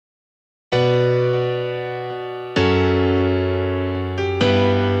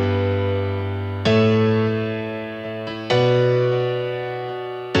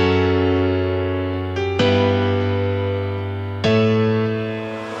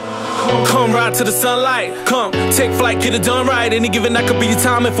Come ride to the sunlight, come take flight, get it done right. Any given night could be your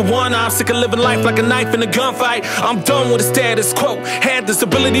time, and for one, I'm sick of living life like a knife in a gunfight. I'm done with the status quo, had this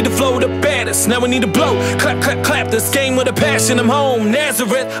ability to flow the baddest. Now we need to blow, clap, clap, clap, this game with a passion. I'm home,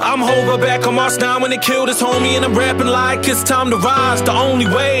 Nazareth, I'm over back on March 9 when they killed this homie. And I'm rapping like it's time to rise. The only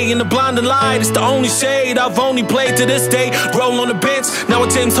way in the blinding light, it's the only shade I've only played to this day. Roll on the bench, now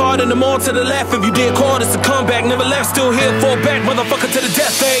it's James Harden, the more to the left. If you did call, it's a comeback, never left, still here, fall back, motherfucker to the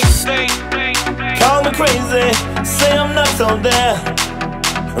death phase. Call me crazy, say I'm not so there.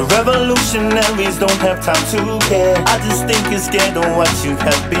 Revolutionaries don't have time to care. I just think you're scared of what you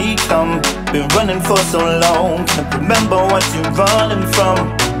have become. Been running for so long, can't remember what you're running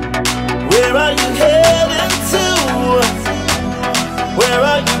from. Where are you heading to? Where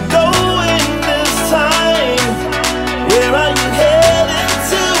are you going this time? Where are you heading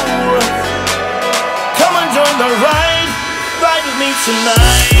to? Come and join the ride, ride with me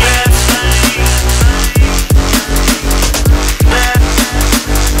tonight.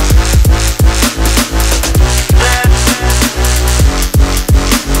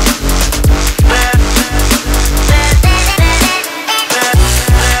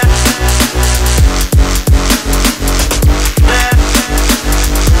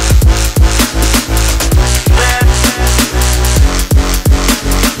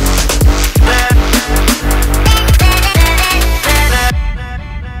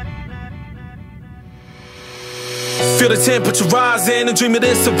 Feel the temperature rising and dream of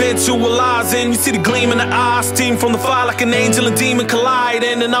this eventualizing. You see the gleam in the eyes, steam from the fire like an angel and demon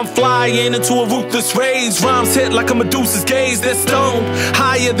colliding. And I'm flying into a ruthless rage. Rhymes hit like a Medusa's gaze. They're stoned,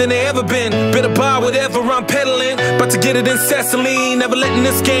 higher than they ever been. Better buy whatever I'm peddling, about to get it incessantly. Never letting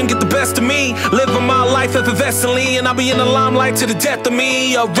this game get the best of me. Living my life effervescently, and I'll be in the limelight to the death of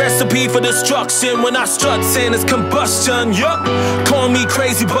me. A recipe for destruction when I strut in it's combustion. Yup, call me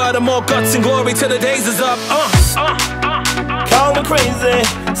crazy, but I'm all guts and glory till the days is up. Call me crazy,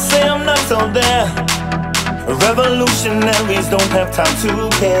 say I'm not so there. Revolutionaries don't have time to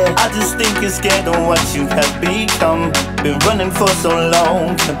care. I just think you're scared of what you have become. Been running for so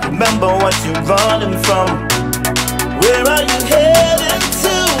long, can't remember what you're running from. Where are you heading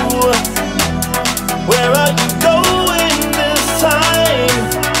to? Where are you going?